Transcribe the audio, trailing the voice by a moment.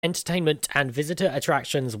Entertainment and visitor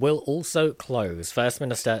attractions will also close. First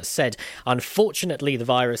Minister said, unfortunately, the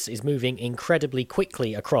virus is moving incredibly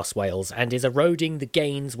quickly across Wales and is eroding the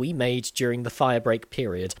gains we made during the firebreak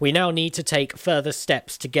period. We now need to take further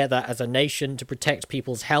steps together as a nation to protect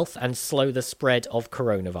people's health and slow the spread of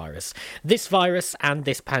coronavirus. This virus and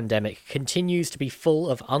this pandemic continues to be full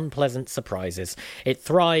of unpleasant surprises. It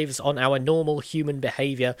thrives on our normal human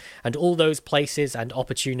behaviour and all those places and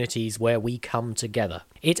opportunities where we come together.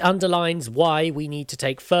 It underlines why we need to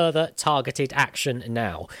take further targeted action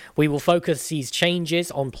now. We will focus these changes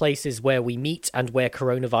on places where we meet and where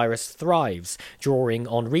coronavirus thrives, drawing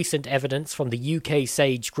on recent evidence from the UK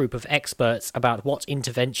SAGE group of experts about what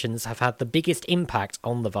interventions have had the biggest impact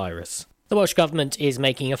on the virus. The Welsh Government is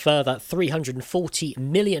making a further £340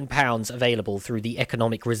 million available through the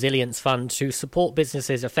Economic Resilience Fund to support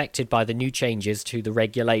businesses affected by the new changes to the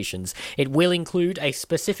regulations. It will include a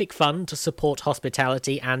specific fund to support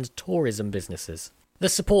hospitality and tourism businesses. The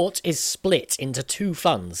support is split into two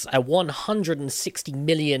funds, a £160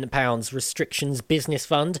 million restrictions business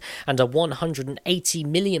fund and a £180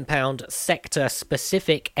 million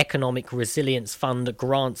sector-specific economic resilience fund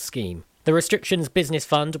grant scheme. The Restrictions Business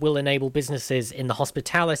Fund will enable businesses in the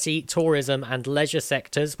hospitality, tourism and leisure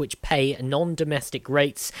sectors which pay non-domestic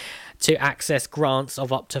rates to access grants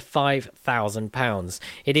of up to £5,000.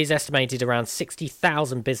 It is estimated around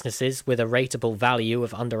 60,000 businesses with a rateable value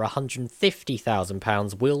of under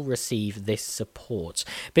 £150,000 will receive this support.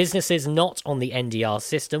 Businesses not on the NDR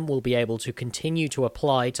system will be able to continue to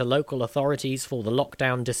apply to local authorities for the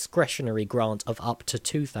lockdown discretionary grant of up to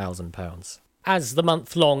 £2,000. As the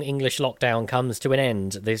month-long English lockdown comes to an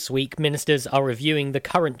end this week, ministers are reviewing the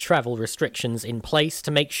current travel restrictions in place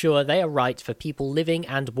to make sure they are right for people living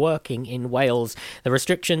and working in Wales. The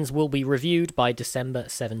restrictions will be reviewed by December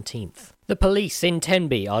 17th. The police in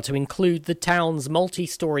Tenby are to include the town's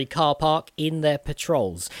multi-storey car park in their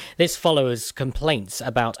patrols. This follows complaints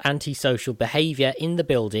about antisocial behaviour in the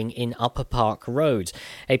building in Upper Park Road.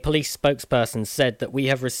 A police spokesperson said that we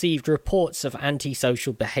have received reports of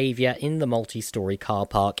antisocial behaviour in the multi-storey car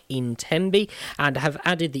park in Tenby and have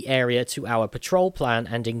added the area to our patrol plan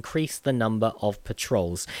and increased the number of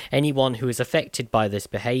patrols. Anyone who is affected by this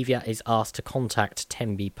behaviour is asked to contact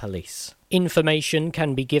Tenby Police. Information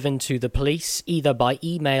can be given to the police either by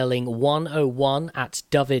emailing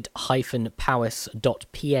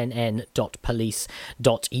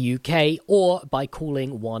 101@dyvid-powys.pnn.police.uk or by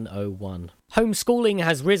calling 101. Homeschooling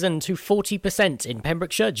has risen to 40% in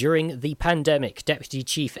Pembrokeshire during the pandemic. Deputy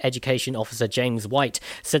Chief Education Officer James White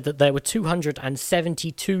said that there were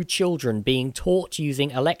 272 children being taught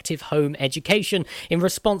using elective home education in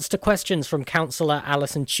response to questions from Councillor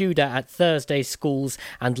Alison Tudor at Thursday's Schools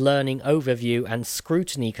and Learning Overview and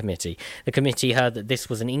Scrutiny Committee. The committee heard that this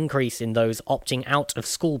was an increase in those opting out of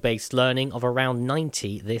school-based learning of around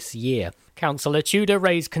 90 this year. Councillor Tudor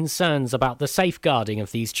raised concerns about the safeguarding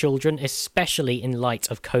of these children, especially in light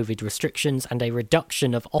of COVID restrictions and a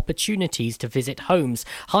reduction of opportunities to visit homes,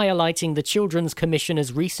 highlighting the Children's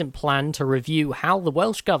Commissioner's recent plan to review how the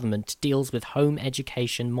Welsh Government deals with home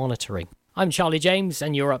education monitoring. I'm Charlie James,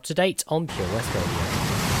 and you're up to date on Pure West Radio.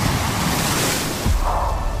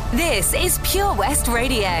 This is Pure West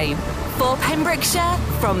Radio. For Pembrokeshire,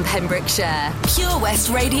 from Pembrokeshire. Pure West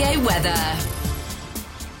Radio weather.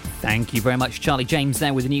 Thank you very much, Charlie James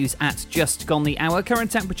there with the news at just gone the hour.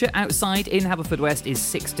 Current temperature outside in Haverfordwest is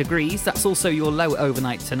 6 degrees. That's also your low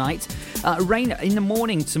overnight tonight. Rain in the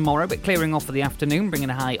morning tomorrow, but clearing off for the afternoon,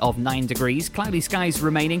 bringing a high of 9 degrees. Cloudy skies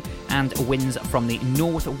remaining and winds from the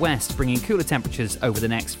northwest, bringing cooler temperatures over the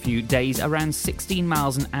next few days, around 16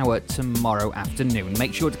 miles an hour tomorrow afternoon.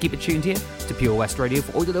 Make sure to keep it tuned here to Pure West Radio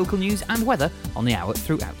for all the local news and weather on the hour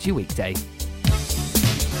throughout your weekday.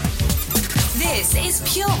 This is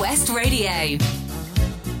Pure West Radio.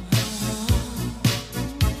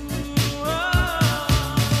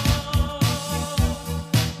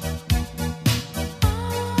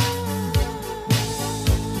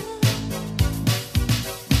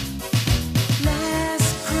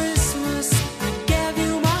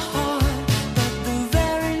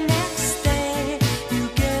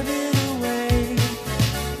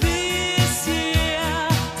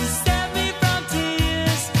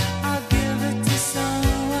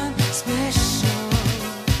 Special.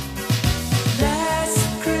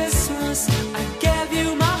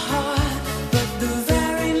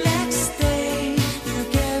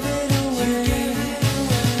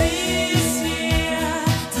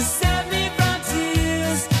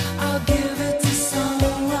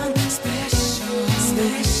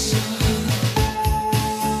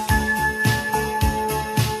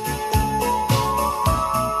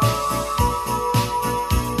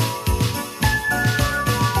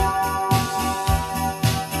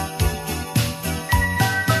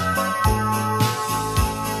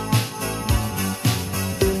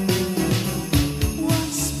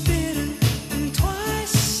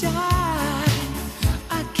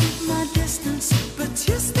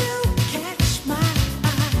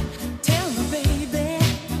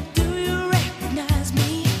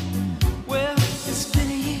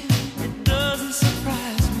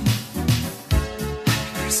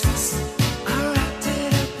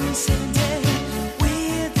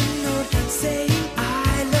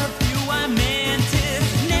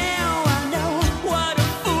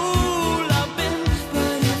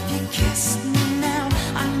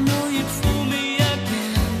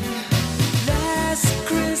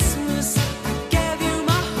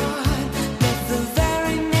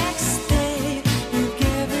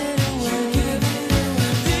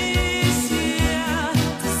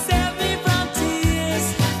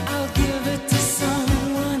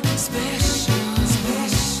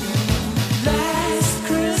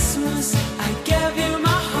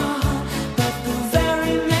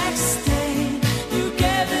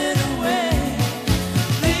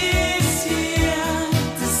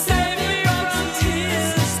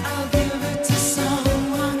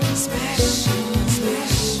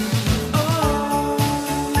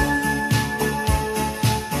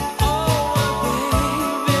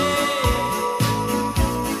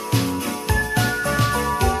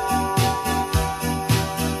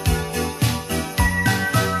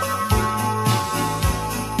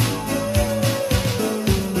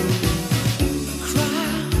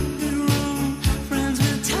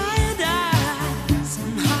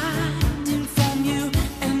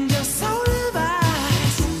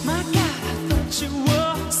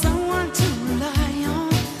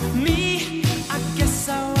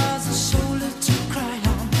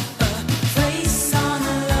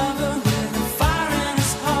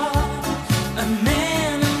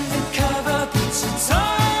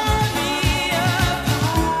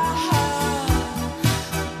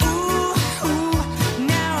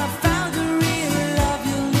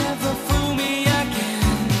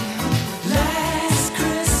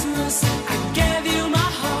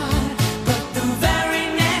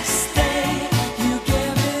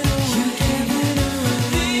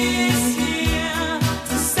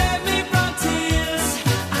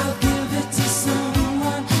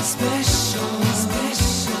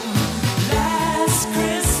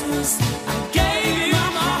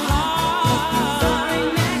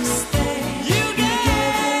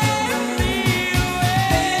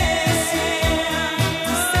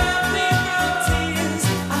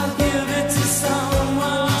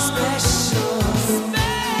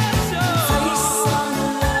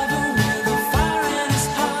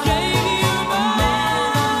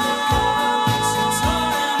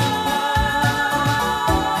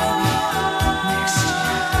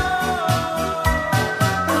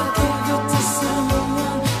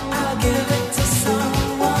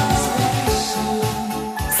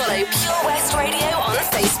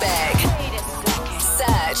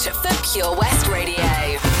 Pure West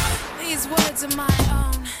Radio. These words are my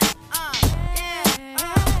own.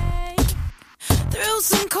 Threw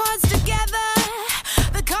some chords together.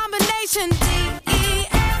 The combination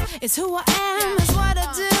D-E-F is who I am, is what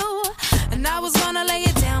I do. And I was gonna lay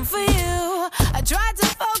it down for you. I tried to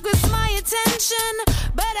focus my attention,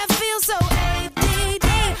 but I feel so ADD.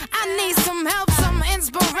 I need some help, some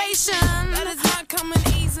inspiration. That is not coming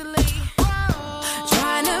easily.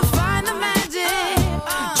 Trying to find the magic.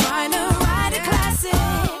 Trying to write a classic.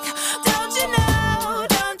 Don't you know,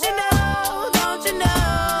 don't you know, don't you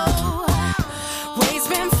know? Waves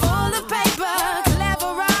been full of paper,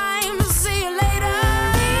 clever rhymes. See you later.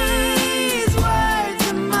 These words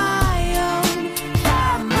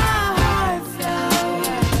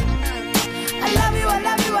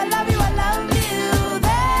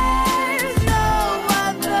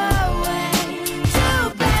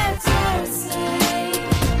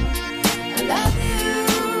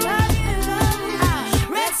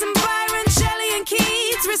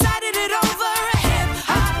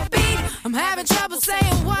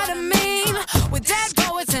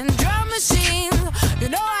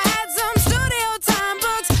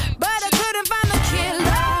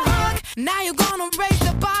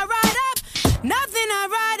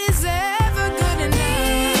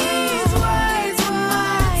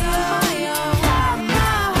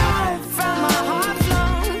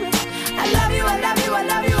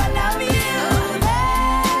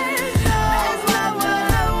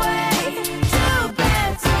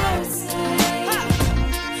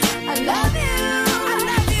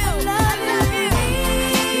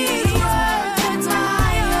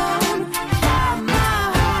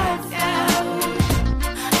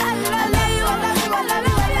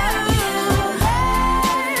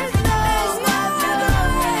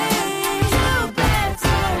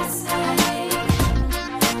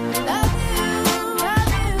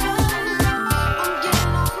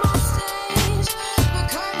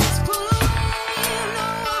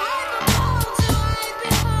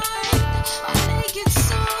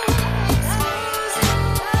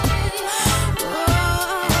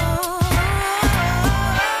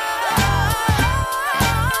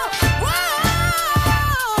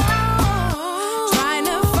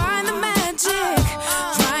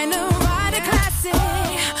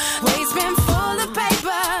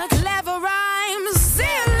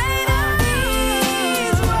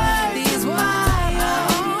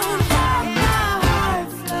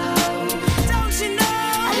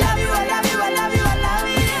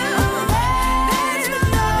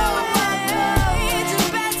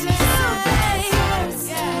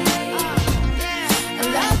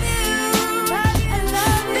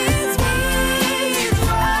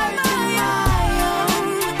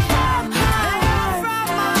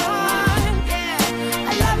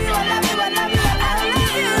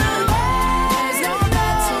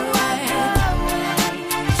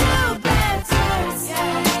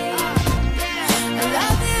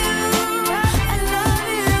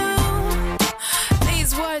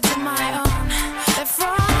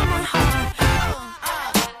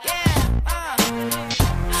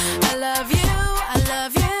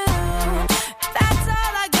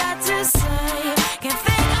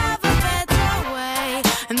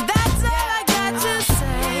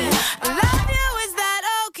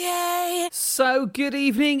So, good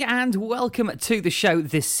evening and welcome to the show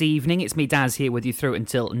this evening. It's me, Daz, here with you through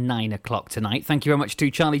until 9 o'clock tonight. Thank you very much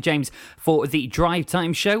to Charlie James for the Drive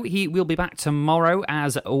Time show. He will be back tomorrow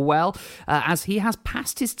as well, as he has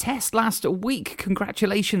passed his test last week.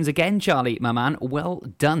 Congratulations again, Charlie, my man. Well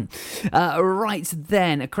done. Right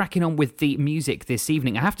then, cracking on with the music this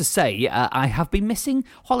evening. I have to say, I have been missing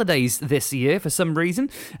holidays this year for some reason,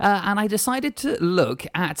 and I decided to look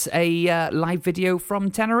at a live video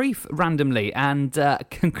from Tenerife randomly, and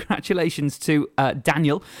congratulations to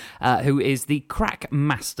Daniel, who is the crack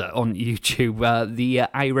master on YouTube, the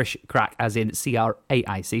Irish crack as in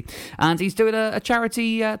CRAIC, and he's doing a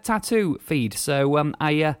charity tattoo feed, so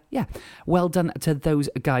well done to those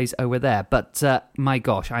guys over there. But my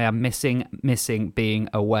gosh, I am missing being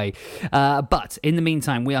away, but in the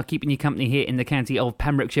meantime we are keeping you company here in the county of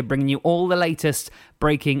Pembrokeshire, bringing you all the latest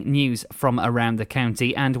breaking news from around the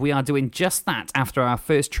county, and we are doing just that after our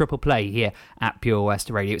first triple play here at Pure West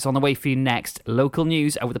Radio. It's on the way for you next. Local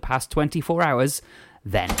news over the past 24 hours,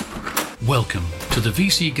 then. Welcome to the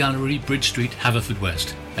VC Gallery, Bridge Street,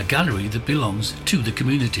 Haverfordwest, a gallery that belongs to the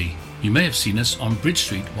community. You may have seen us on Bridge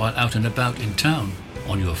Street while out and about in town.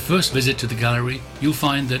 On your first visit to the gallery, you'll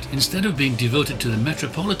find that instead of being devoted to the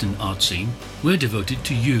metropolitan art scene, we're devoted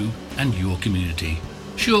to you and your community.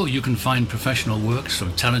 Sure, you can find professional works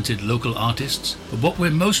from talented local artists, but what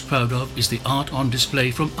we're most proud of is the art on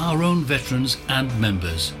display from our own veterans and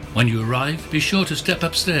members. When you arrive, be sure to step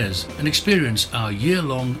upstairs and experience our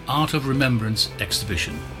year-long Art of Remembrance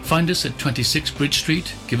exhibition. Find us at 26 Bridge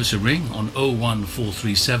Street, give us a ring on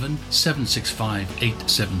 01437 765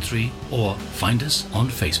 873, or find us on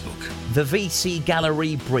Facebook. The VC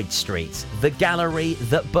Gallery, Bridge Street, the gallery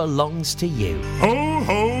that belongs to you. Ho,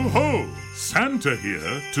 ho, ho! Santa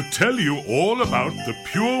here to tell you all about the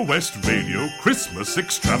Pure West Radio Christmas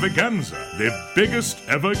Extravaganza, their biggest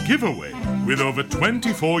ever giveaway, with over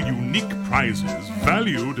 24 unique prizes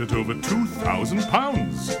valued at over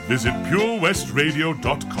 £2,000. Visit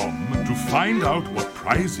purewestradio.com to find out what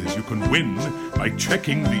prizes you can win by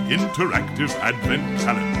checking the interactive Advent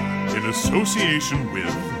calendar in association with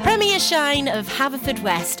Premier Shine of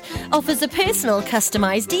Haverfordwest offers a personal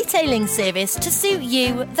customised detailing service to suit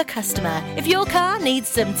you, the customer. If your car needs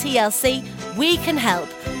some TLC, we can help.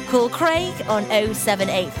 Call Craig on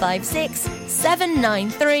 07856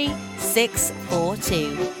 793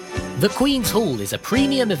 642. The Queen's Hall is a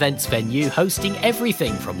premium events venue hosting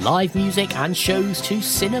everything from live music and shows to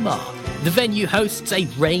cinema. The venue hosts a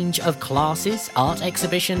range of classes, art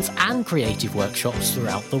exhibitions and creative workshops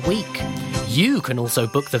throughout the week. You can also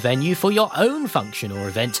book the venue for your own function or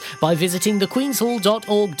event by visiting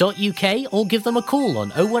thequeenshall.org.uk or give them a call on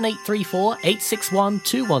 01834 861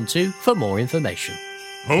 212 for more information.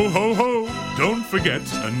 Ho, ho, ho! Don't forget,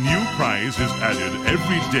 a new prize is added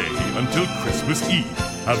every day until Christmas Eve.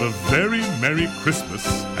 Have a very Merry Christmas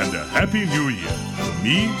and a Happy New Year from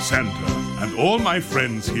me, Santa, and all my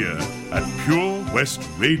friends here at Pure West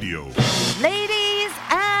Radio. Ladies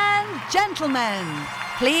and gentlemen,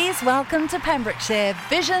 please welcome to Pembrokeshire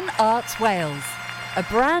Vision Arts Wales, a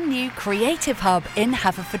brand new creative hub in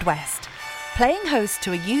Haverfordwest, playing host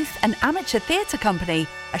to a youth and amateur theatre company,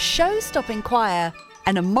 a show-stopping choir,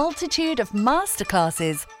 and a multitude of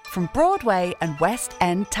masterclasses from Broadway and West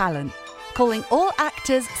End talent, calling all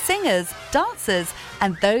actors, singers, dancers,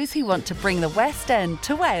 and those who want to bring the West End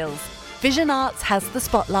to Wales. Vision Arts has the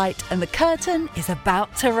spotlight and the curtain is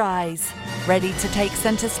about to rise. Ready to take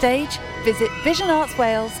centre stage? Visit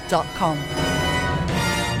visionartswales.com.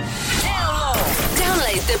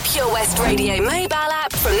 Download the Pure West Radio mobile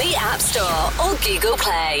app from the App Store or Google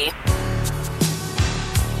Play.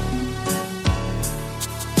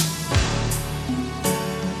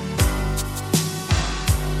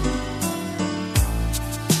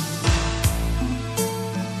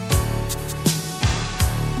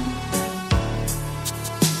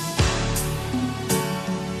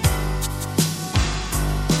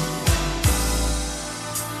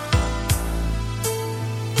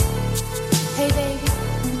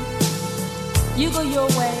 You go your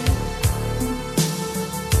way,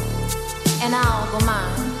 and I'll go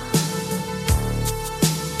mine.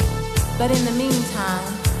 But in the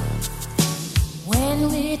meantime, when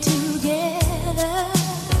we're together,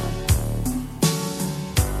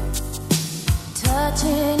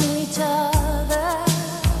 touching each other,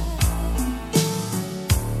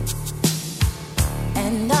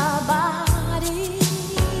 and our bodies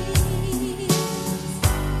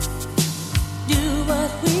do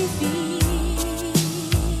what we feel.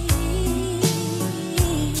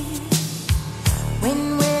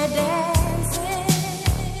 When we're dancing,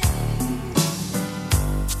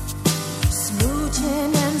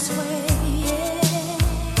 smooching and swaying.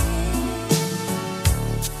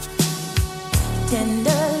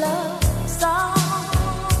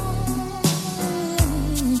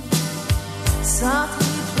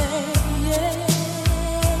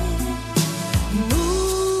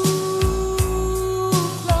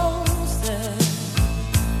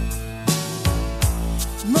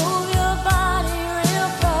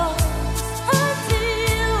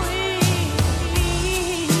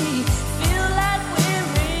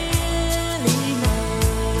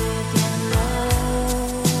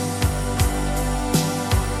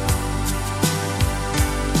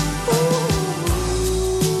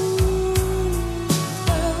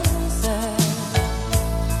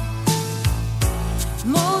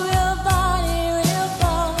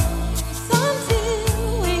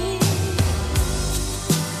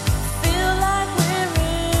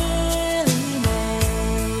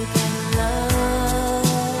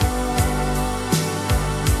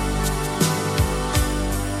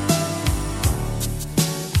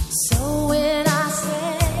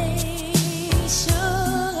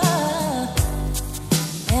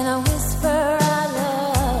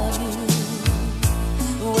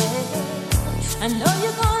 I know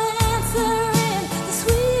you're gonna answer in the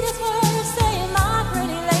sweetest words, saying, my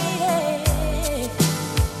pretty lady,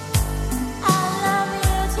 I love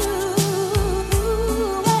you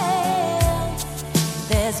too. Well,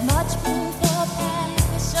 there's much room for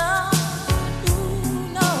passion. Ooh,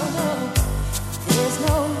 no, there's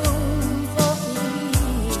no room for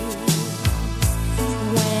peace.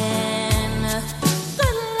 When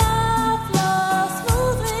good love flows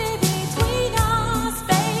smoothly between us,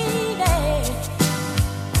 baby,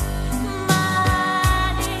 my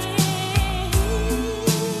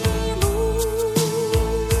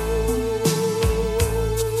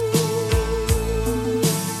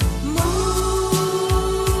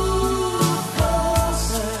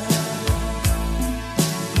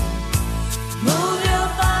move your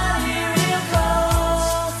body real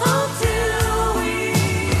close until we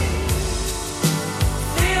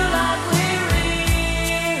feel like we're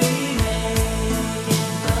really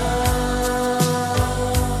making love.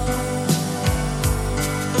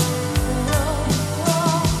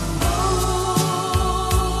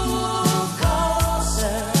 Move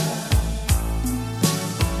closer.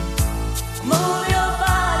 Move your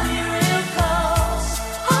body real close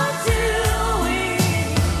until we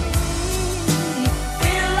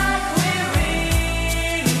feel like we're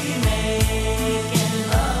really making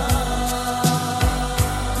love.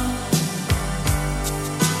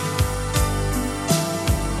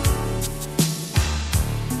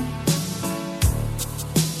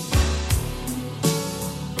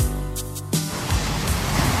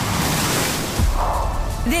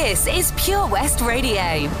 This is Pure West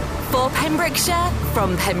Radio. For Pembrokeshire,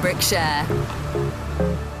 from Pembrokeshire.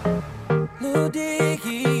 Lil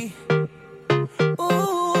Dicky.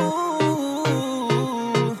 Ooh.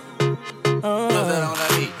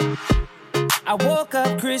 I woke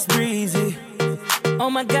up Chris Breezy. Oh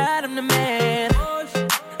my God, I'm the man.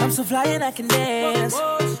 I'm so fly and I can dance.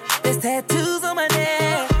 There's tattoos on my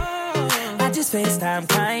neck. I just FaceTime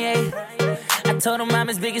Kanye. I told him I'm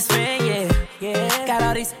his biggest fan, yeah. Got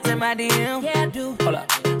all these in my DM. Yeah, I do. Hold up.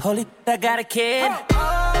 Holy, I got a kid.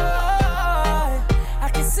 I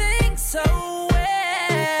can sing so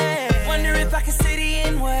well. Wonder if I can say the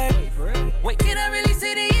N-word. Wait, can I really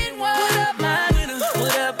say the N-word? What up, my winner?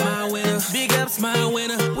 What up, my winner? Big ups, my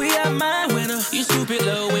winner. We are my winner. You stupid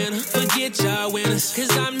little winner. Forget y'all winners. Cause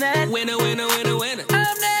I'm that winner, winner, winner, winner.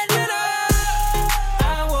 I'm that winner.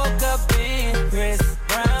 I woke up in Chris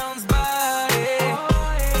Brown's body.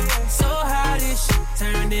 So how this shit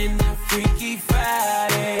turned into Freaky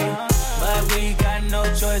Friday. But we got no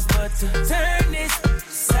choice but to turn this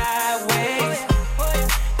sideways.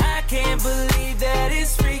 I can't believe that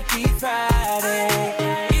it's Freaky Friday.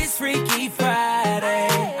 It's Freaky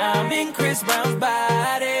Friday. I'm in Chris Brown's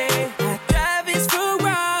body. I drive his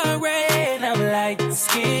Ferrari and I'm like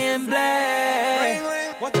skin black.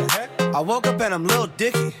 What the heck? I woke up and I'm Lil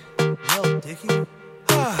Dicky. Lil Dicky?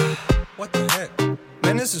 What the heck?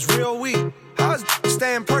 Man, this is real weak. How is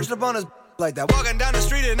staying perched up on his like that? Walking down the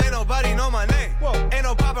street and ain't nobody know my name. Whoa. Ain't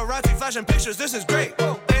no paparazzi flashing pictures, this is great.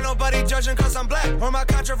 Whoa. Ain't nobody judging cause I'm black or my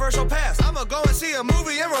controversial past. I'ma go and see a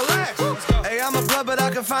movie and relax. Hey, I'm a blood, but I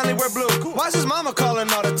can finally wear blue. Cool. Why's his mama calling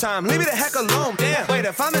all the time? Leave me the heck alone. Damn. Wait,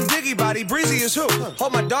 if I'm in Diggy body, Breezy is who?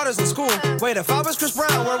 Hope my daughter's in school. Wait, if I was Chris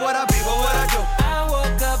Brown, where would I be? What would I do? I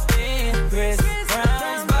woke up in Chris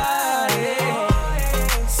Brown's body.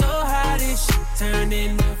 So how this shit turned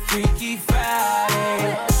into Freaky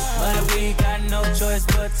Friday. But we got no choice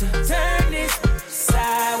but to turn this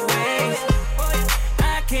sideways.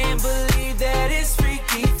 I can't believe that it's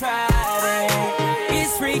Freaky Friday.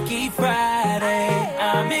 It's Freaky Friday.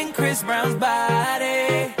 I'm in Chris Brown's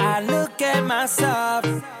body. I look at myself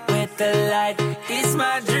with the light. It's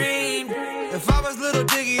my dream. If I was Little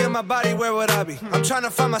Diggy in my body, where would I be? I'm trying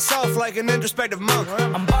to find myself like an introspective monk.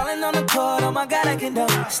 I'm balling on the court, oh my God, I can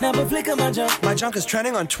dunk. Snap a flick of my junk. My junk is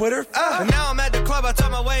trending on Twitter. And now I'm at the club, I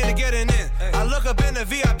talk my way into getting in. I look up in the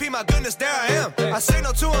VIP, my goodness, there I am. I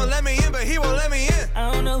signal to him, let me in, but he won't let me in.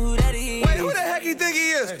 I don't know who that is. Wait, who the heck you think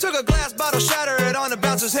he is? Took a glass bottle, shatter it on the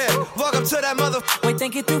bouncer's head. Walk up to that mother. Wait,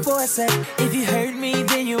 think it through for a sec. If you hurt me,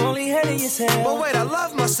 then you only hurting yourself. But wait, I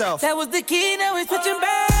love myself. That was the key, now it's switching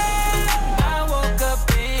back. I woke up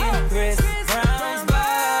in Chris Brown's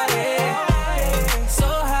body. So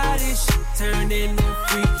how this shit turned into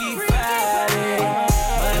Freaky Friday.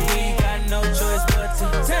 But we got no choice but to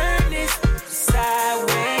turn this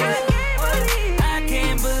sideways. I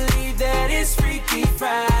can't believe that it's Freaky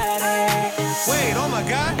Friday. Wait, oh my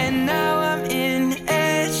God. And now I'm in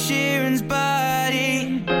Ed Sheeran's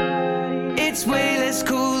body. It's way less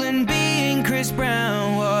cool than being Chris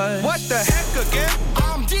Brown was. What the heck again?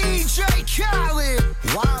 I'm DJ Khaled.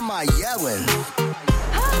 Why am I yelling?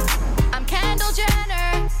 I'm Kendall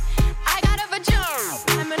Jenner. I got a vagina.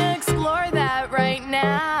 I'm gonna explore that right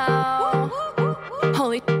now.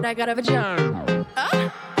 Holy shit, I got a vagina.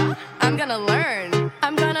 I'm gonna learn.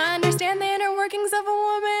 I'm gonna understand the inner workings of a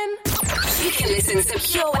woman. You can listen to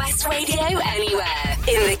Pure West Radio anywhere.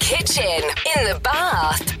 In the kitchen, in the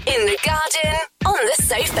bath, in the garden, on the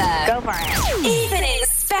sofa. Go for it. Even in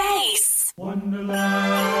space.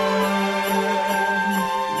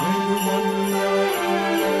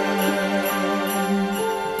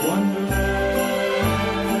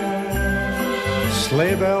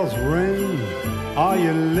 Sleigh bells ring, are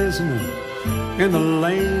you listening? In the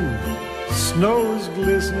lane, snow's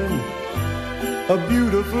glistening. A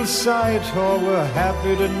beautiful sight, oh, we're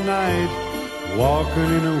happy tonight. Walking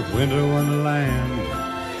in a winter wonderland.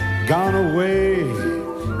 Gone away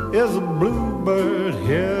is a bluebird,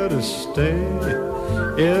 here to stay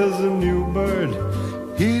is a new bird.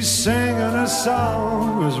 He's singing a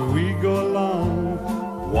song as we go along,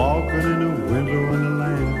 walking in a winter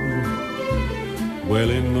wonderland. Well,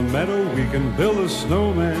 in the meadow we can build a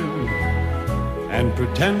snowman and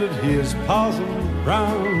pretend that he is Parson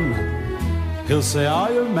Brown. He'll say, are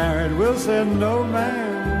you married? We'll say, no,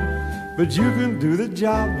 man, but you can do the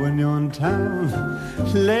job when you're in town.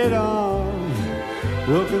 Later on,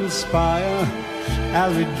 we'll conspire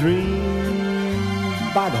as we dream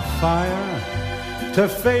by the fire to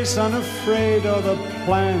face unafraid all the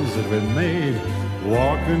plans that we made,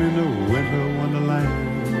 walking in a winter wonderland.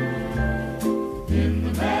 In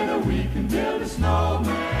the meadow we can build a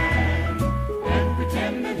snowman and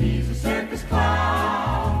pretend that he's a circus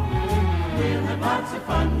clown. We'll have lots of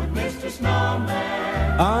fun with Mr.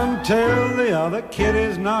 Snowman until the other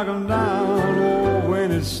kiddies knock him down. Oh,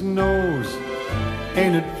 when it snows,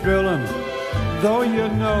 ain't it thrilling? Though your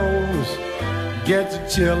nose gets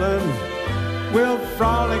chillin', we'll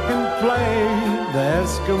frolic and play the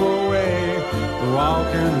Eskimo way,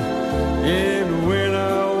 walking in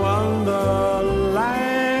winter wonderland.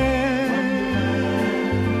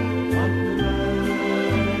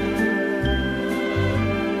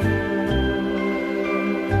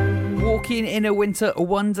 Walking in a winter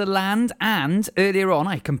wonderland. And earlier on,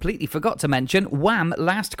 I completely forgot to mention, Wham!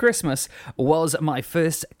 Last Christmas was my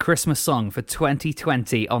first Christmas song for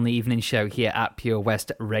 2020 on the evening show here at Pure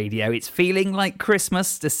West Radio. It's feeling like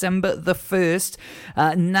Christmas, December the 1st.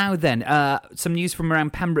 Now then, some news from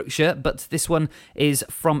around Pembrokeshire, but this one is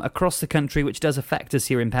from across the country, which does affect us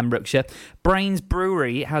here in Pembrokeshire. Brains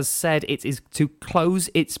Brewery has said it is to close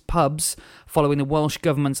its pubs following the Welsh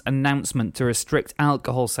Government's announcement to restrict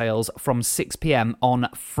alcohol sales from 6 p.m. on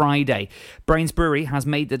Friday. Brains Brewery has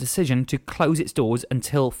made the decision to close its doors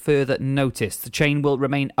until further notice. The chain will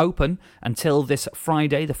remain open until this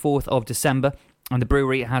Friday, the 4th of December, and the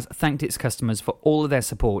brewery has thanked its customers for all of their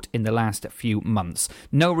support in the last few months.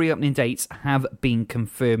 No reopening dates have been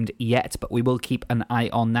confirmed yet, but we will keep an eye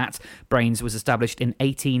on that. Brains was established in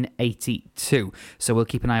 1882, so we'll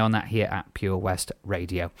keep an eye on that here at Pure West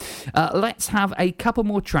Radio. Let's have a couple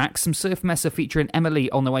more tracks. Some Surf Messer featuring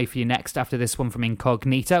Emily on the way for you next after this one from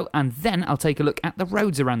Incognito, and then I'll take a look at the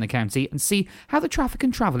roads around the county and see how the traffic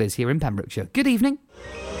and travel is here in Pembrokeshire. Good evening.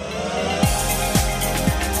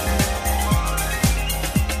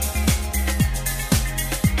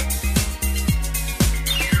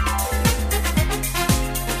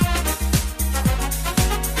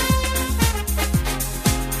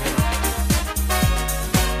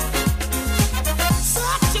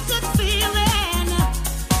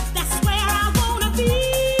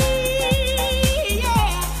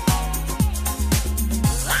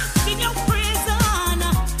 Locked in your prison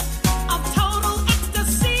of total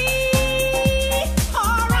ecstasy.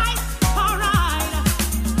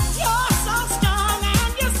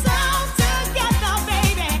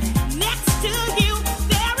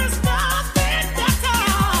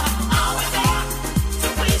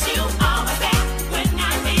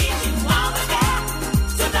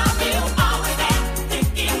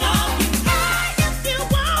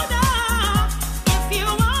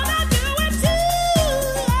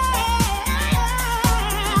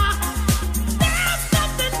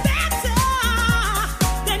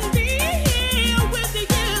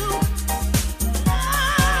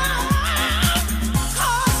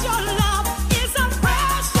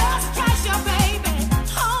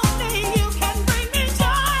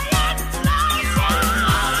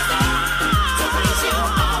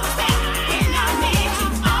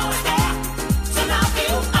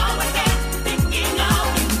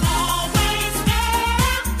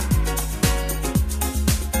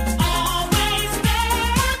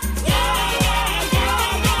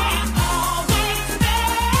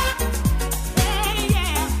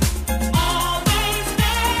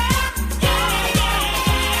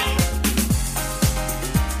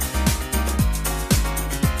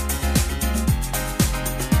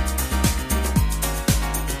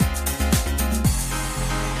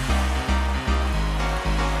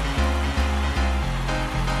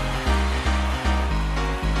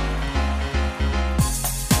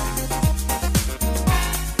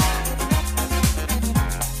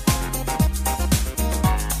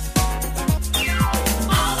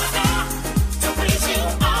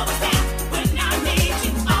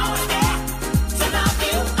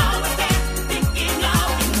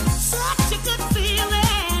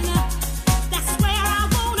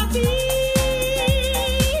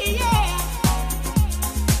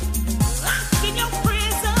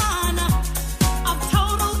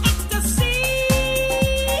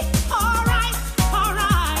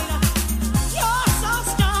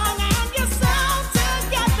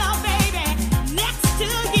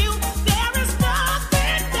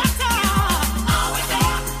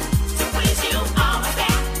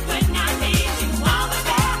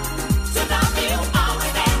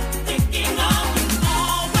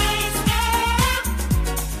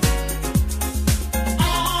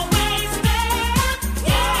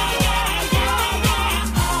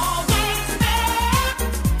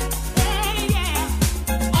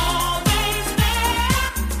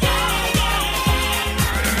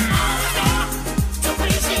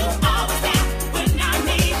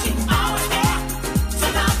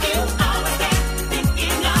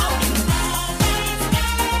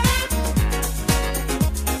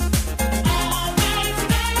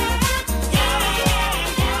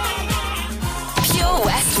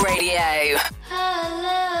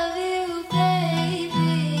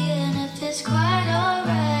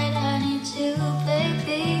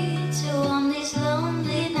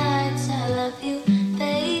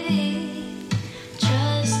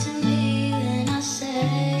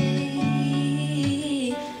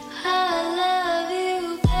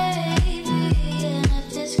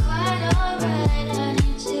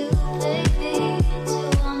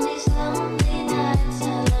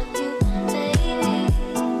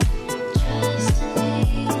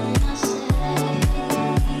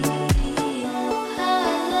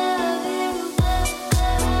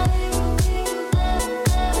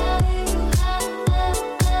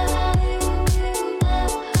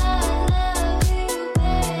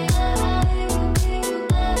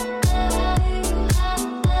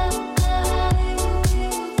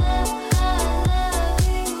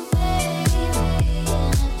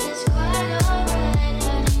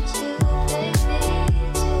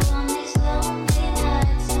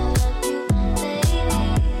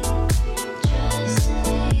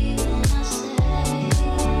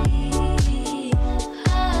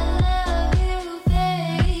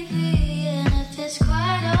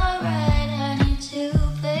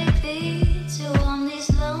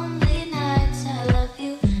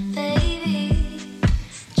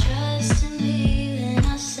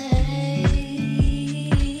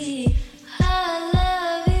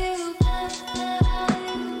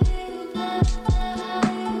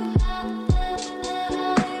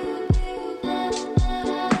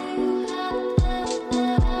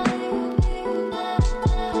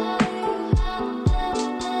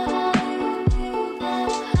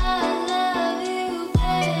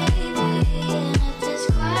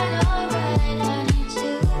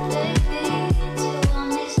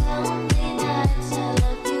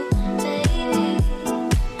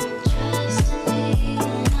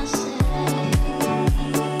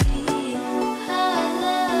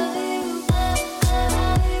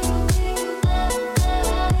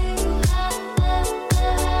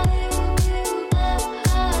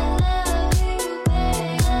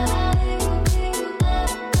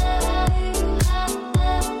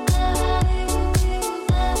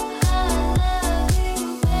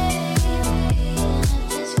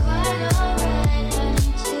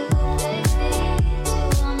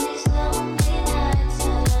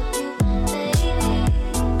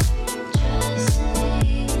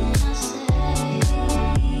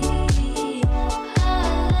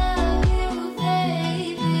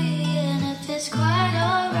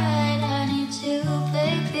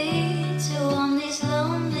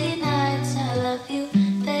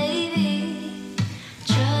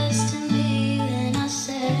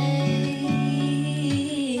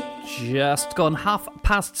 just gone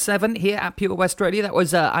 7:30 here at Pure West Radio. That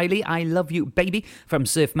was Eiley, I Love You Baby from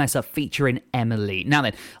Surf Mesa featuring Emily. Now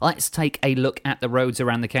then, let's take a look at the roads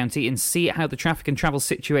around the county and see how the traffic and travel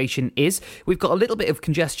situation is. We've got a little bit of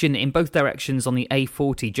congestion in both directions on the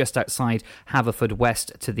A40 just outside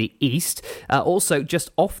Haverfordwest to the east. Also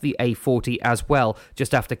just off the A40 as well,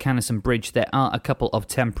 just after Canison Bridge, there are a couple of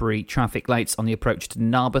temporary traffic lights on the approach to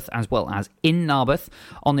Narberth as well as in Narberth.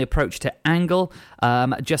 On the approach to Angle,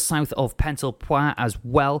 just south of Pentalpois as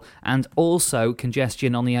well, and also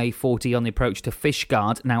congestion on the A40 on the approach to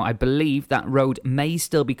Fishguard. Now, I believe that road may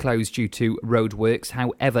still be closed due to roadworks,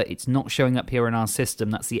 however, it's not showing up here in our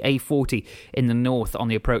system. That's the A40 in the north on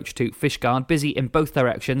the approach to Fishguard, busy in both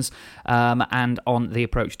directions, and on the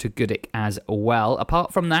approach to Goodwick as well.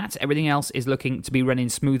 Apart from that, everything else is looking to be running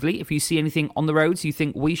smoothly. If you see anything on the roads you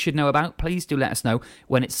think we should know about, please do let us know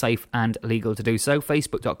when it's safe and legal to do so.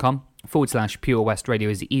 Facebook.com/Pure West Radio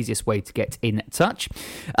is the easiest way to get in touch.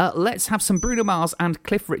 Let's have some Bruno Mars and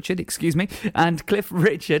Cliff Richard,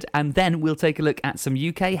 and then we'll take a look at some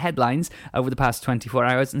UK headlines over the past 24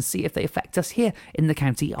 hours and see if they affect us here in the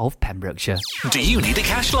county of Pembrokeshire. Do you need a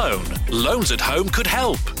cash loan? Loans at Home could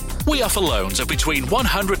help. We offer loans of between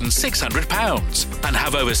 £100 and £600 and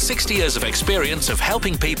have over 60 years of experience of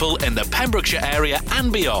helping people in the Pembrokeshire area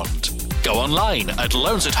and beyond. Go online at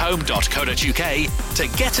loansathome.co.uk to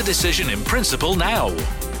get a decision in principle now.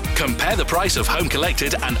 Compare the price of home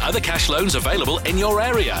collected and other cash loans available in your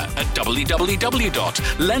area at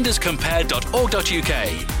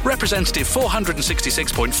www.lenderscompare.org.uk. Representative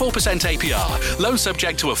 466.4% APR. Loan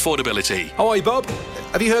subject to affordability. Oh, hi, Bob.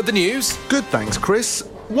 Have you heard the news? Good, thanks, Chris.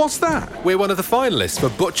 What's that? We're one of the finalists for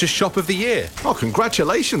Butcher's Shop of the Year. Oh,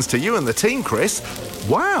 congratulations to you and the team, Chris.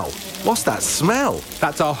 Wow, what's that smell?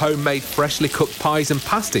 That's our homemade freshly cooked pies and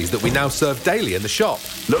pasties that we now serve daily in the shop.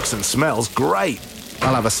 Looks and smells great.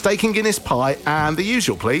 I'll have a steak and Guinness pie and the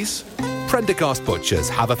usual, please. Prendergast Butchers,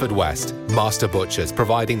 Haverfordwest. Master Butchers,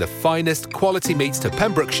 providing the finest quality meats to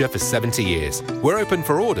Pembrokeshire for 70 years. We're open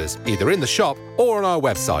for orders, either in the shop or on our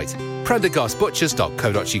website,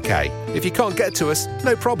 prendergastbutchers.co.uk. If you can't get to us,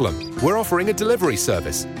 no problem. We're offering a delivery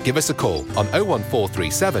service. Give us a call on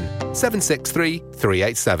 01437 763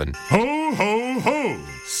 387. Ho, ho, ho!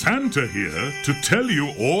 Santa here to tell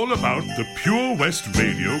you all about the Pure West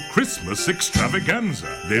Radio Christmas Extravaganza,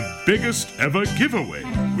 their biggest ever giveaway,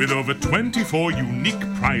 with over 24 unique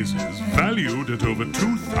prizes valued at over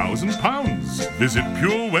 £2,000. Visit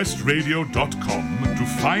purewestradio.com to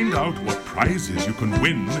find out what prizes you can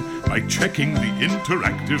win by checking the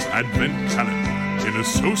interactive advent calendar in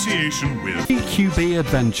association with EQB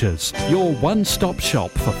Adventures, your one-stop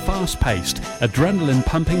shop for fast-paced,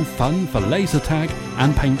 adrenaline-pumping fun for laser tag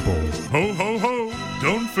and paintball. Ho, ho, ho!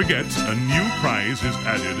 Don't forget, a new prize is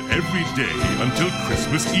added every day until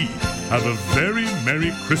Christmas Eve. Have a very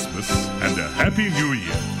Merry Christmas and a Happy New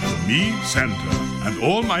Year from me, Santa, and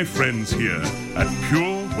all my friends here at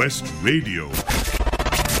Pure West Radio.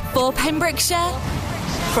 For Pembrokeshire,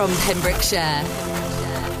 from Pembrokeshire,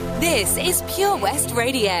 this is Pure West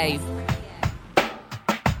Radio.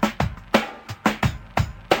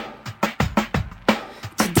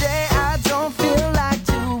 Today I don't feel like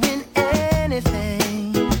doing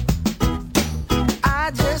anything.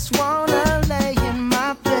 I just wanna lay in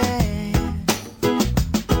my bed.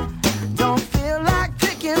 Don't feel like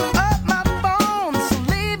picking up my phone, so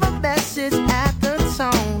leave a message at the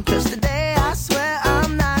tone. 'Cause today I swear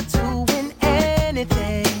I'm not doing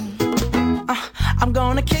anything. I'm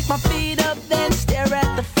gonna kick my feet up, then stare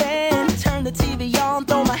at the fan. Turn the TV on,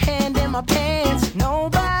 throw my hand in my pants.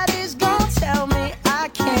 Nobody's gonna tell me I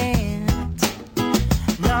can't.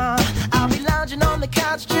 Nah, I'll be lounging on the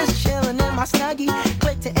couch, just chilling in my Snuggie.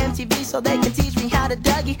 Click to MTV so they can teach me how to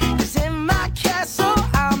Dougie. 'Cause in my castle,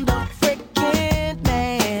 I'm the freaking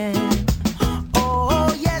man.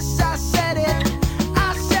 Oh, yes, I said it.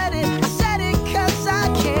 I said it. I said it 'cause I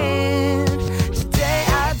can. Today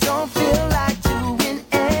I don't feel like doing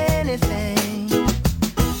anything.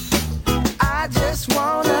 I just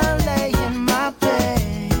wanna lay in my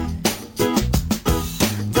bed.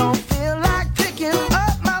 Don't feel like picking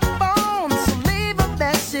up my phone, so leave a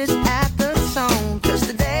message at the tone. 'Cause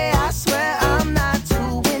today I swear I'm not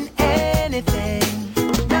doing anything.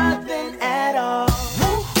 Nothing at all.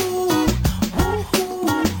 Woo-hoo, woo-hoo,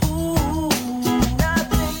 woo-hoo.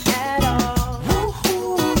 Nothing at all.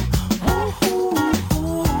 Woo-hoo, woo-hoo,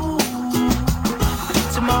 woo-hoo.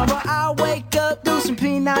 Tomorrow I'll wake up, do some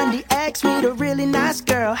P90X, meet a really nice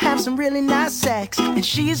girl, have some really nice sex, and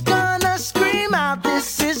she's gonna scream out,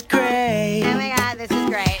 "This is great." Oh my God, this is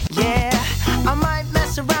great. Yeah, I might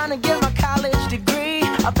mess around and get my college degree.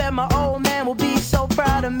 I bet my old man will be so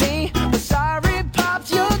proud of me. But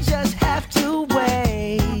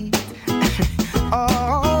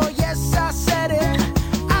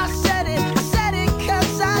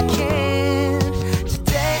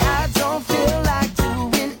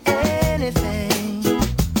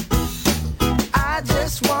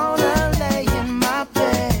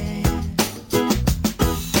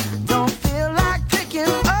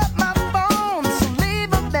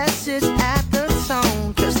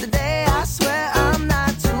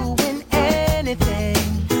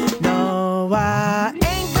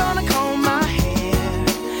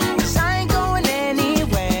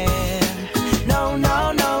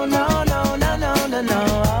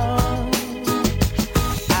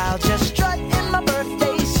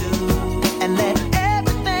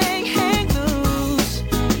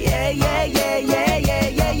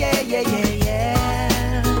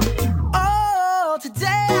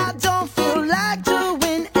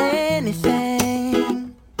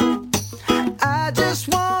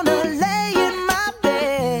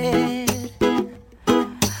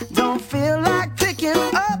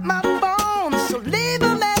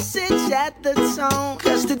set the tone.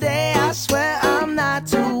 Cause today I swear I'm not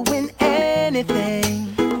doing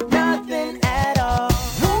anything. Nothing at all.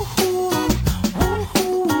 Woo-hoo,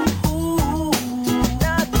 woo-hoo, woo-hoo.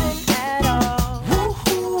 Nothing at all.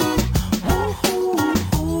 Woo-hoo, woo-hoo,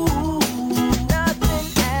 woo-hoo. Nothing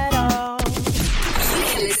at all. You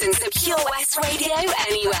can listen to Pure West Radio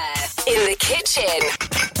anywhere. In the kitchen,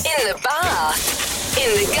 in the bath, in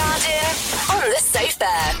the garden, on the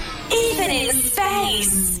sofa, even in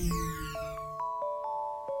space.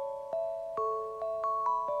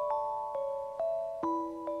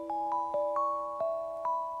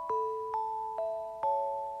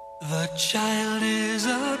 The child is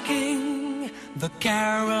a king, the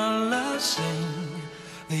carolers sing.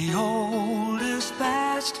 The old is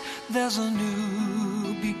past, there's a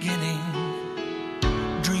new beginning.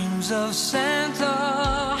 Dreams of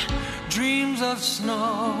Santa, dreams of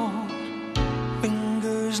snow.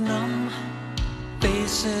 Fingers numb,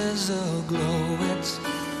 faces aglow. It's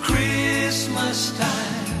Christmas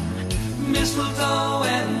time, mistletoe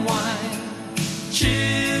and wine.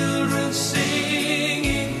 Children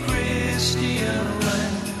singing Christian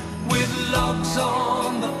rhyme. With logs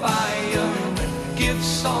on the fire and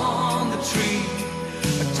gifts on the tree.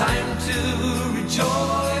 A time to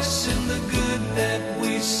rejoice in the good that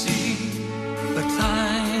we see. A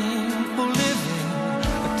time for living,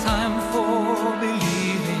 a time for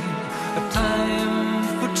believing, a time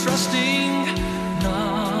for trusting,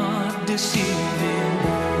 not deceiving.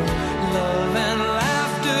 Love and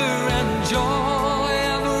laughter and joy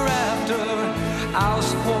ever after. Ours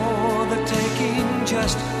for the taking,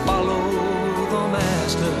 just follow the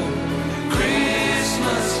master.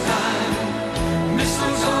 Christmas time,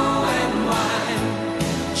 mistletoe and wine.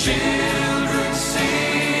 Children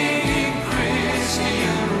singing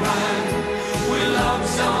Christian rhyme. With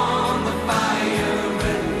logs on the fire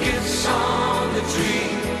and gifts on the tree.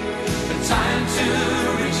 A time to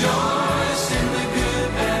rejoice in the good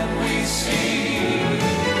that we see.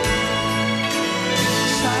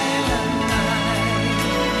 Silent night,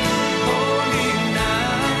 holy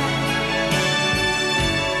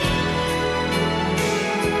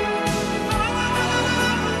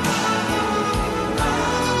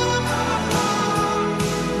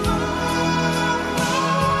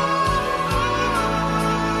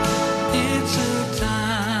It's a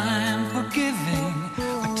time for giving,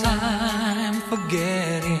 a time for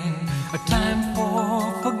getting, a time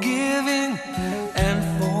for forgiving and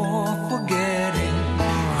for forgetting.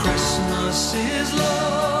 Christmas is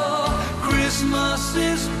love, Christmas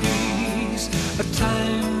is peace, a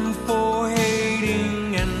time for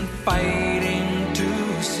hating and fighting to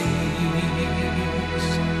cease.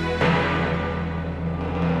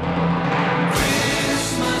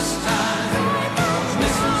 Christmas time,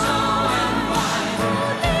 mistletoe and wine.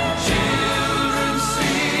 Children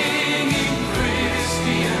singing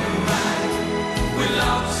Christian rhyme. With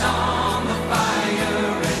logs on the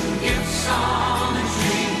fire and gifts on the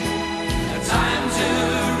tree. A time to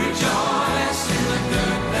rejoice in the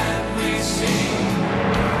good that we see.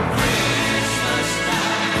 Christmas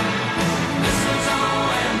time, mistletoe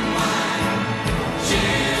and wine.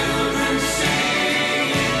 Children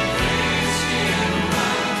singing Christian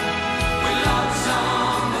rhyme. With logs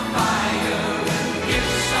on the fire and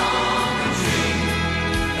gifts on the tree.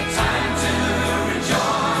 A time to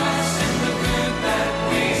rejoice in the good that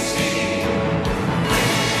we see.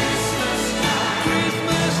 Christmas time,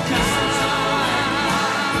 mistletoe and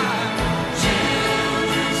wine.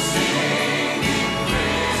 Children singing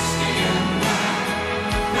Christian rhyme.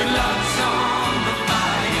 With logs on the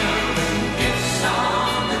fire and gifts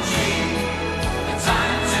on the tree. A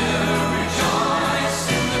time to rejoice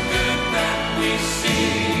in the good that we see.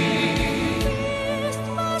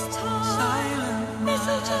 Christmas time, silent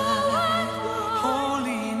mistletoe and wine.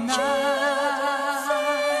 Holy night,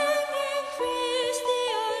 singing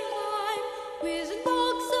Christian rhyme. With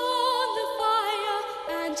logs on the fire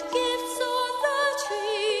and gifts on the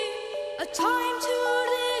tree. A time to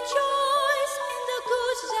rejoice in the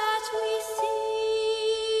good that we see.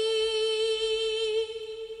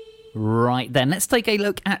 Right then, let's take a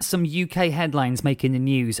look at some UK headlines making the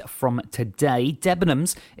news from today.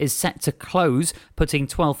 Debenhams is set to close, putting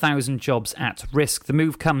 12,000 jobs at risk. The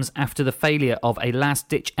move comes after the failure of a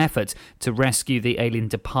last-ditch effort to rescue the ailing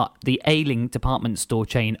department store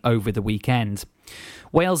chain over the weekend.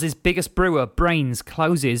 Wales's biggest brewer, Brains,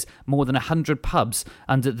 closes more than 100 pubs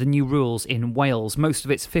under the new rules in Wales. Most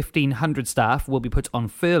of its 1,500 staff will be put on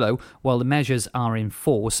furlough while the measures are in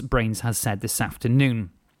force, Brains has said this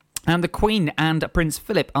afternoon. And the Queen and Prince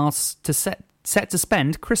Philip are set set to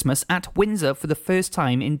spend Christmas at Windsor for the first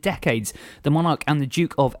time in decades. The monarch and the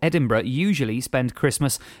Duke of Edinburgh usually spend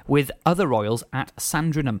Christmas with other royals at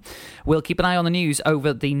Sandringham. We'll keep an eye on the news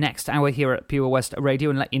over the next hour here at Pure West Radio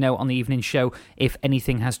and let you know on the evening show if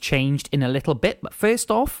anything has changed in a little bit. But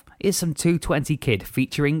first off is some 220 Kid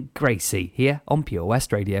featuring Gracie here on Pure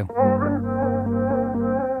West Radio.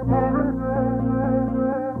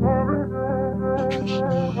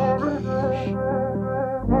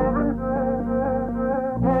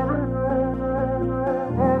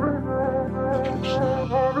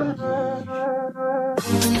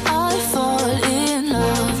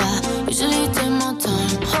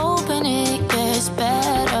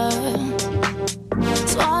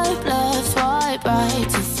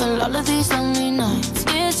 All of these lonely nights,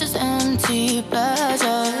 it's just empty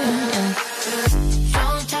pleasure.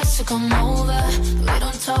 Don't text to come over, we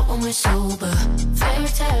don't talk when we're sober. Fairy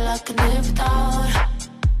tale I could live without.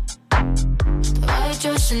 The white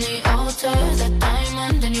dress and the altar, that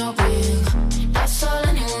diamond in your ring, that's all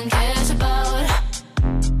anyone cares about.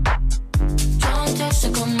 Don't text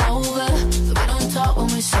to come over, we don't talk when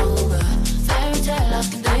we're sober. Fairy tale I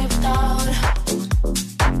could live without.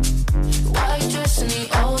 White dress in the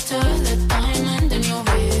altar, that diamond in your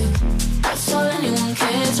ring, that's all anyone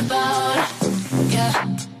cares about. Yeah.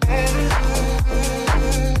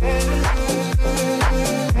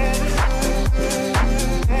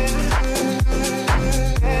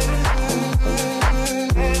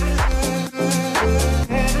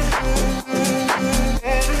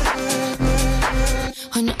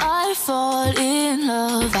 When I fall in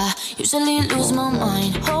love, I usually lose my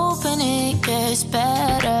mind, hoping it gets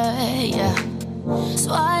better, yeah.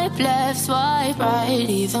 Swipe left, swipe right,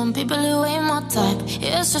 even people who ain't my type,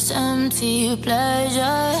 it's just empty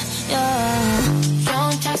pleasure, yeah.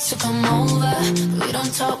 Don't text to come over, we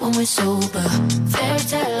don't talk when we're sober. Fairy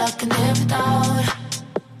tale I can live without.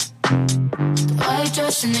 The white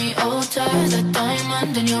dress in the altar, the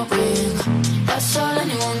diamond in your ring, that's all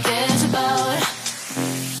anyone cares about.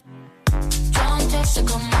 Don't text to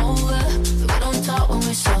come over, we don't talk when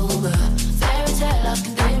we're sober. Fairy tale I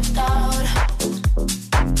can live without.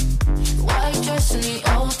 White dress in the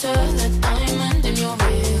altar, the diamond in your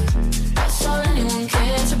ring, that's all anyone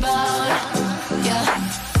cares about, yeah.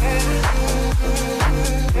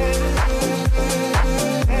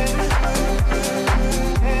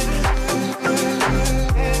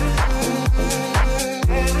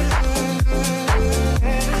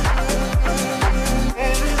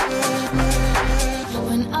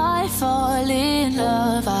 When I fall in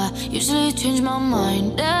love, I usually change my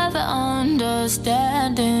mind, never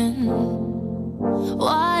understanding.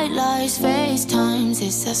 White lies, FaceTimes,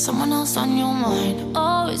 is there someone else on your mind?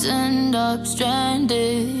 Always end up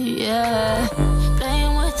stranded, yeah.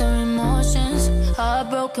 Playing with our emotions,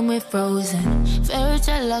 heartbroken, we're frozen. Fairy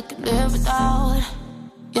tale I could live without,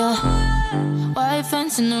 yeah. White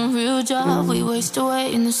fence and a real job, we waste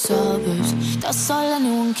away in the suburbs. That's all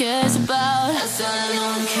anyone cares about. That's all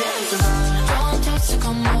anyone cares about. Don't text to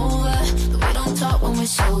come over, but we don't talk when we're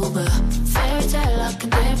sober. Fairy tale I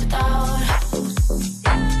could live without.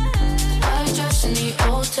 White dress in the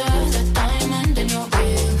altar, that diamond in your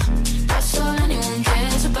ring, that's all anyone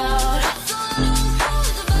cares about. And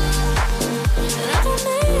I don't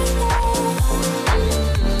need more,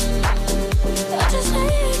 I just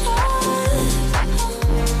need love.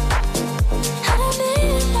 I don't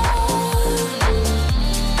need love,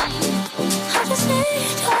 I just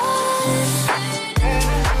need love.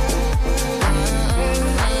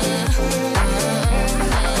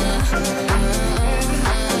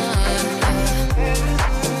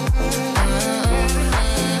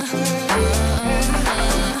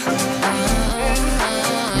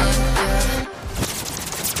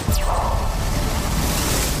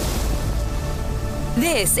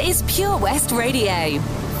 This is Pure West Radio.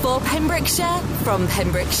 For Pembrokeshire, from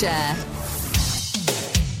Pembrokeshire.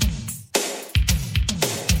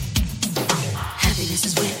 Happiness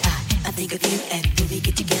is when I think of you, and when we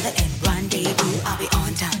get together and rendezvous, I'll be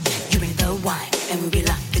on time, you bring the wine, and when we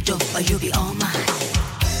lock the door, or you'll be all mine.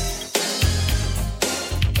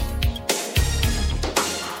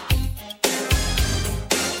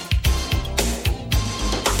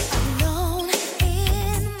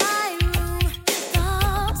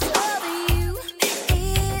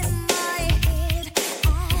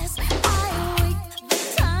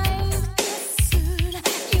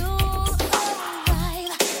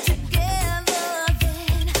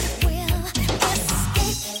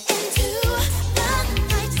 Into the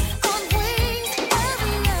night on wings.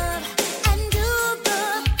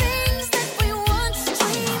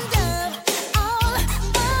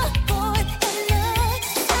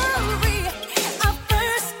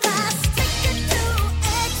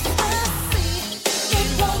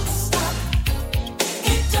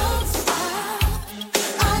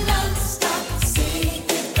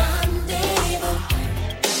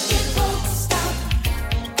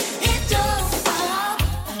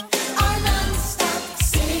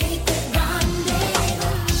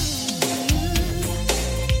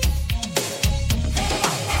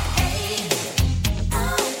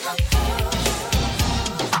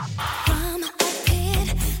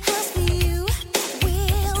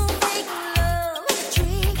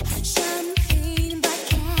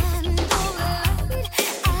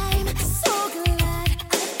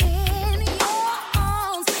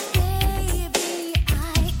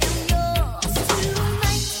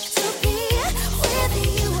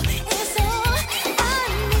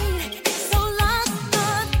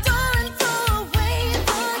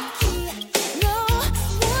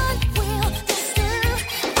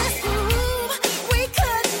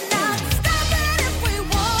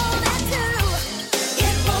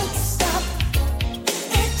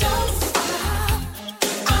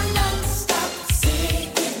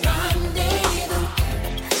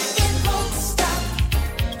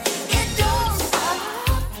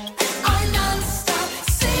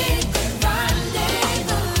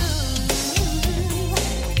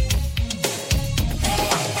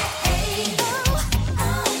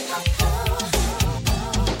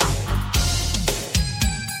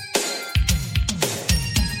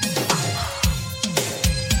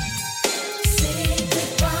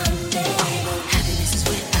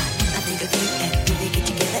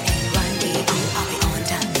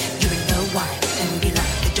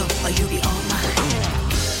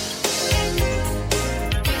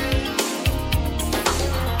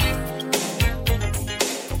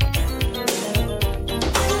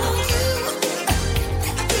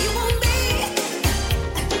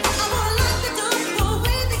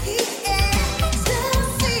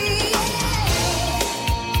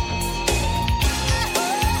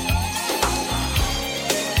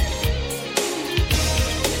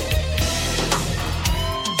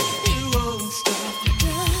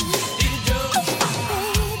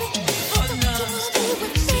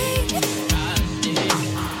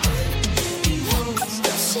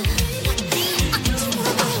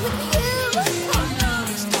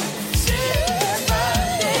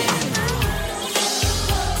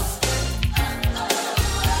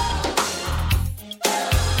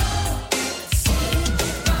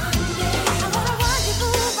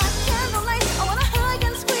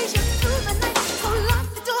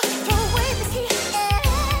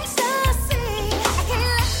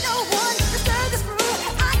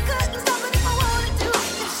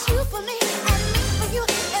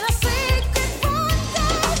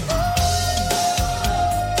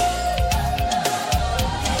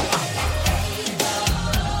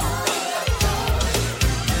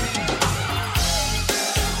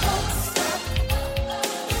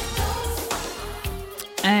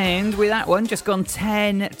 second with that one. Just gone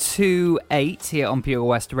 10 to 8 here on Pure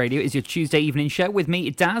West Radio. It's your Tuesday evening show with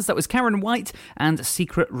me, Daz. That was Karen White and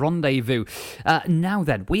Secret Rendezvous. Now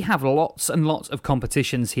then, we have lots and lots of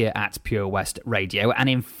competitions here at Pure West Radio. And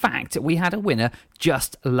in fact, we had a winner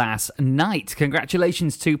just last night.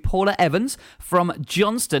 Congratulations to Paula Evans from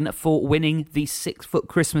Johnston for winning the 6-foot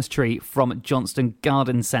Christmas tree from Johnston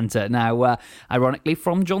Garden Centre. Now, ironically,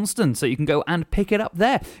 from Johnston, so you can go and pick it up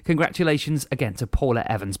there. Congratulations again to Paula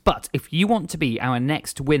Evans. But if you want to be our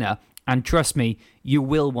next winner, and trust me, you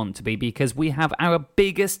will want to be, because we have our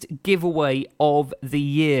biggest giveaway of the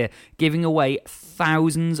year, giving away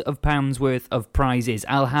thousands of pounds worth of prizes.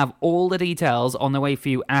 I'll have all the details on the way for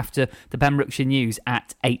you after the Pembrokeshire News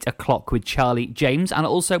at 8 o'clock with Charlie James, and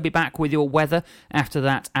I'll also be back with your weather after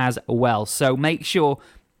that as well. So make sure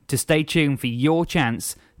to stay tuned for your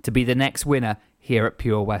chance to be the next winner here at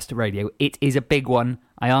Pure West Radio. It is a big one.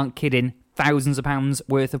 I aren't kidding. Thousands of pounds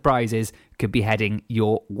worth of prizes could be heading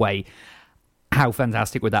your way. How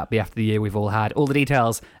fantastic would that be after the year we've all had? All the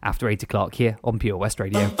details after 8 o'clock here on Pure West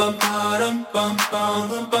Radio. Oh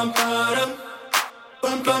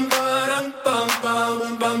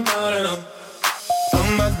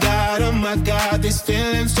my God, these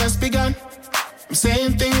feelings just begun. I'm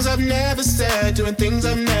saying things I've never said, doing things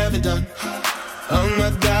I've never done. Oh my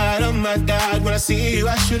God, when I see you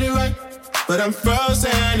I should it right. But I'm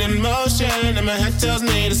frozen in motion and my head tells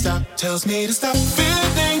me to stop. Feelings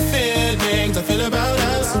I feel about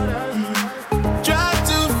us. Try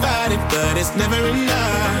to fight it, but it's never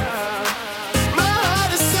enough. My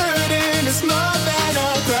heart is hurting, it's more than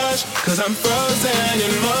a crush. Cause I'm frozen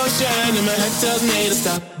in motion and my head tells me to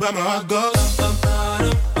stop. But my heart goes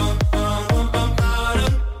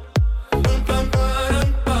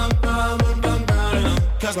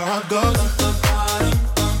cause my heart goes.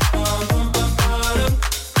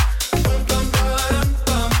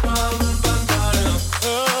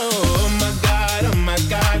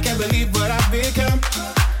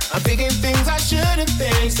 I'm thinking things I shouldn't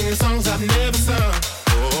think, singing songs I've never sung.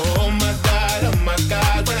 Oh my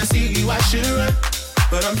God, when I see you I should run.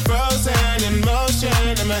 But I'm frozen in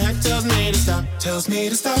motion and my head tells me to stop.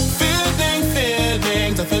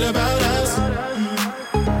 Feelings I feel about us.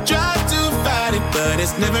 Try to fight it, but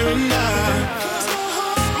it's never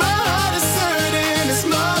enough. My heart is hurting, it's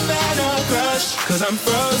more than a crush. Cause I'm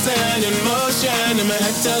frozen in motion and my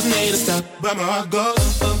head tells me to stop. But my heart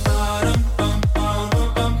goes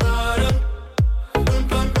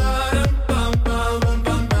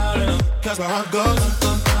cause my heart goes.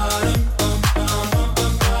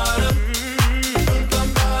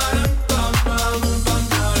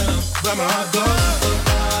 But my heart goes.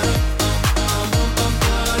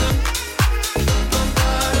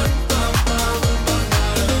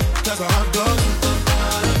 Cause my heart goes.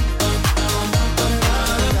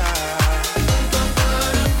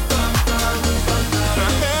 My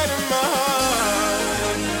head and my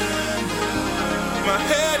heart. My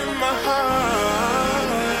head and my heart.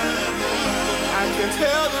 I can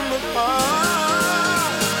tell them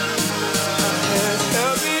apart.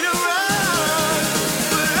 Tell me to run,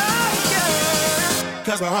 but I can't.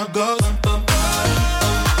 Cause my heart goes.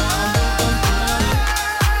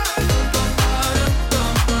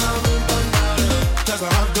 Cause my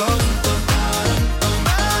heart goes.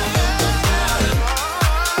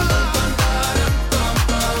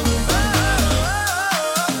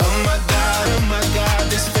 Oh my God,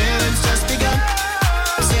 this feeling's just begun.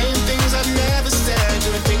 Saying things I've never said,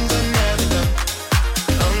 doing things I've never done.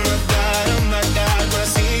 Oh my God, when I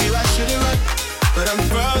see you I should it right. But I'm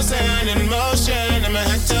frozen in motion and my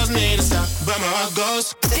head tells me to stop. But my heart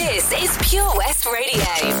goes. This is Pure West Radio.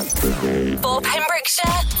 For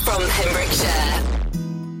Pembrokeshire, from Pembrokeshire.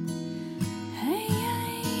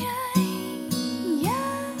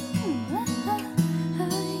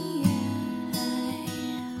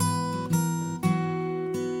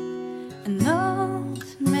 An old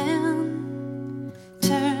man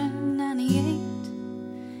turned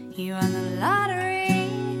 98. He won the lottery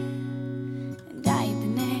and died the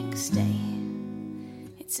next day.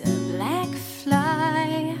 It's a black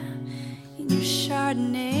fly in your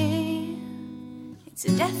Chardonnay. It's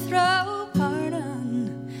a death row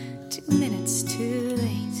pardon, 2 minutes too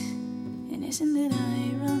late. And isn't it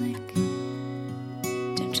ironic?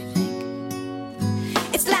 Don't you think?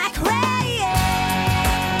 It's like rain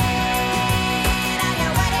on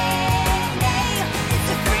your wedding day. It's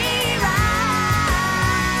a free ride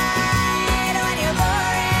when you've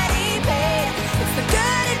already paid. It's the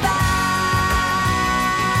good advice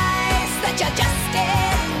that you just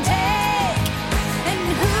didn't take. And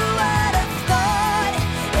who would have thought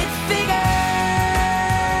it figures?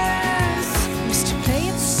 Mr. Play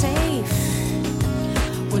it safe.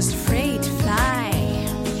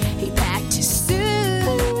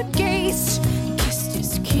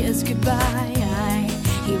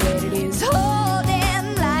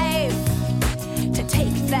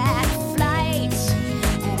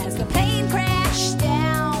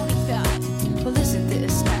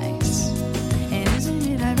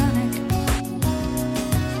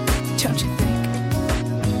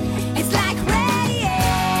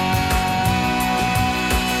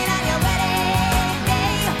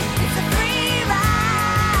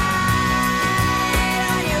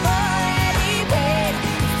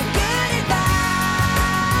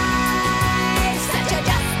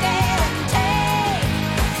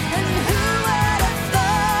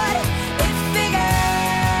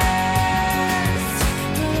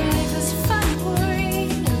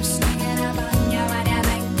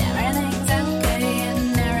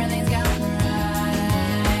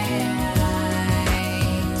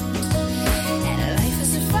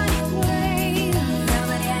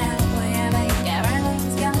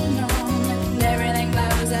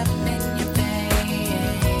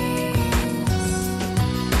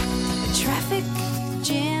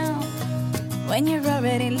 and you're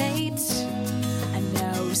already late. A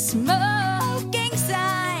no smoking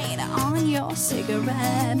sign on your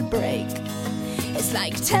cigarette break. It's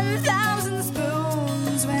like 10,000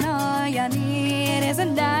 spoons when all you need is a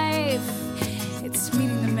knife. It's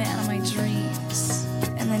meeting the man of my dreams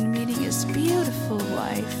and then meeting his beautiful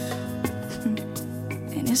wife.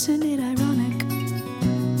 And isn't it ironic?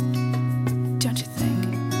 Don't you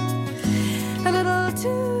think? A little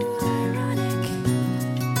too ironic.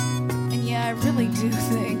 And yeah, I really do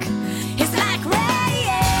think it's like rain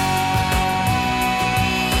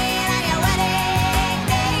on your wedding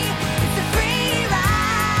day. It's a free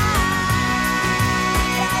ride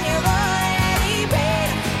on your already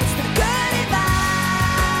paid. It's the good advice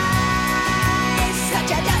that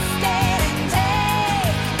you just didn't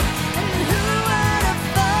take. And who would have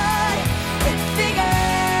thought it figures?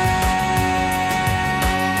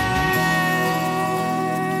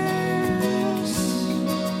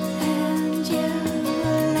 And yeah,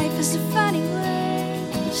 life is a funny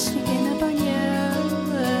way sneaking up on you.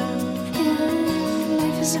 And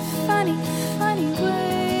life is a funny, funny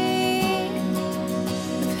way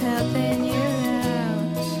of helping you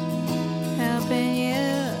out, helping you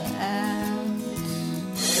out.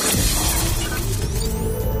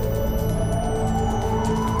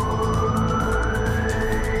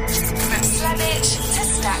 From Slebech to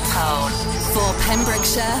Stackpole. For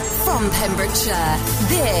Pembrokeshire, from Pembrokeshire,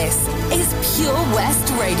 this is Pure West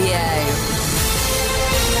Radio.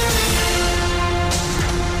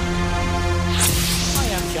 Hi,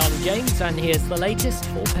 I'm Charlie James, and here's the latest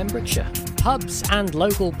for Pembrokeshire. Pubs and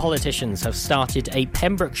local politicians have started a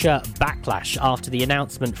Pembrokeshire backlash after the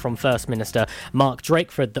announcement from First Minister Mark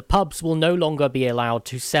Drakeford that pubs will no longer be allowed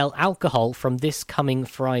to sell alcohol from this coming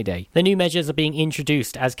Friday. The new measures are being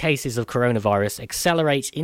introduced as cases of coronavirus accelerate in